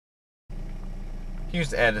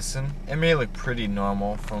Here's Edison. It may look pretty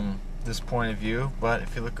normal from this point of view, but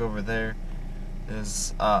if you look over there,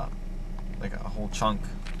 there's like a whole chunk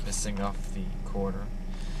missing off the quarter,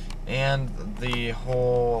 and the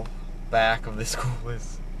whole back of the school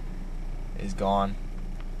is gone.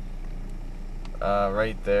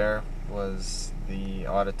 Right there was the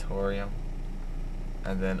auditorium,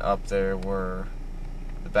 and then up there were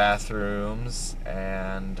the bathrooms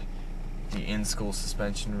and the in-school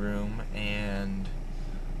suspension room and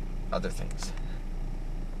other things,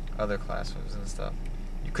 other classrooms and stuff.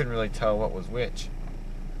 You couldn't really tell what was which.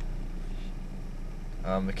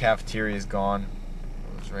 The cafeteria is gone.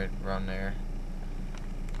 It was right around there.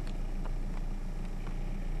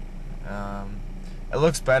 It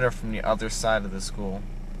looks better from the other side of the school.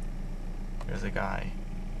 There's a guy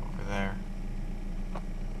over there.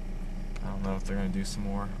 I don't know if they're going to do some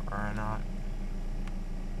more or not.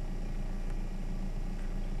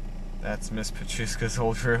 That's Miss Petruska's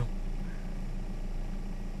old room.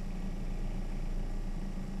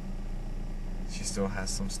 She still has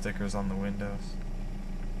some stickers on the windows.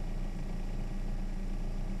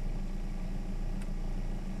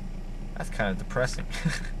 That's kind of depressing.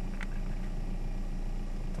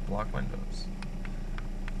 The block windows.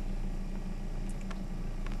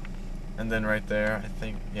 And then right there, I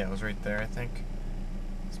think, yeah, it was right there, I think.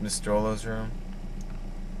 It's Miss Strollo's room.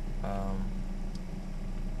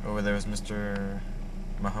 Over there was Mr.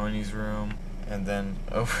 Mahoney's room. And then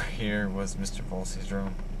over here was Mr. Volsey's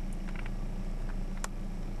room.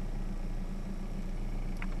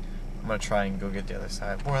 I'm gonna try and go get the other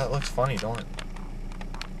side. Boy, that looks funny, don't it?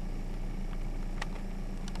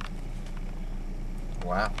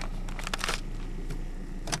 Wow.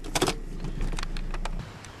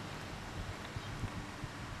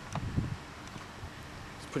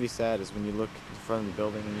 It's pretty sad is when you look in front of the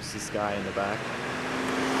building and you see sky in the back.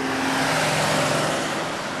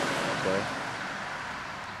 Okay.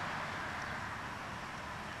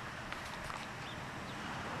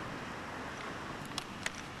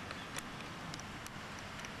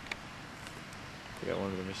 We got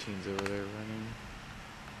one of the machines over there running.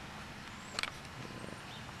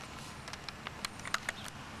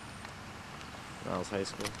 Niles High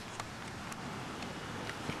School.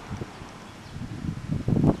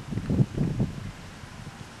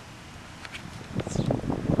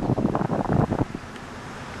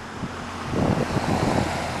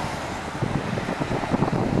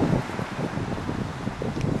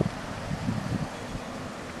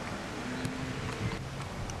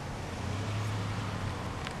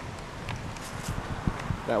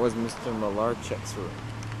 That was Mr. Malarchek's room,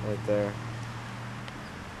 right there.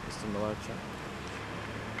 Mr. Malarchek.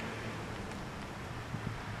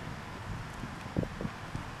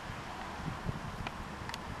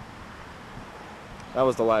 That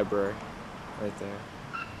was the library, right there.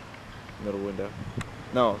 Middle window.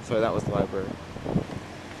 No, sorry, that was the library.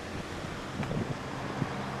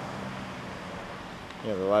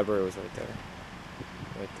 Yeah, the library was right there.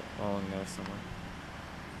 Right there, along there somewhere.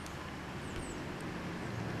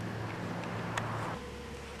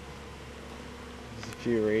 There's a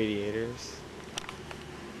few radiators.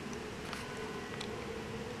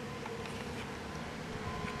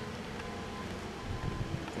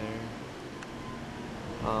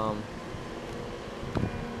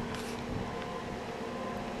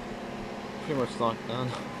 Pretty much knocked down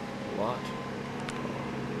a lot.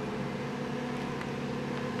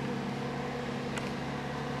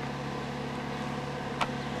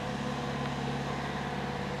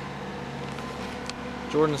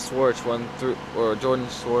 Jordan Schwartz wants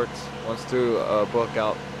threw a book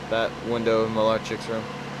out that window in Malarchek's room.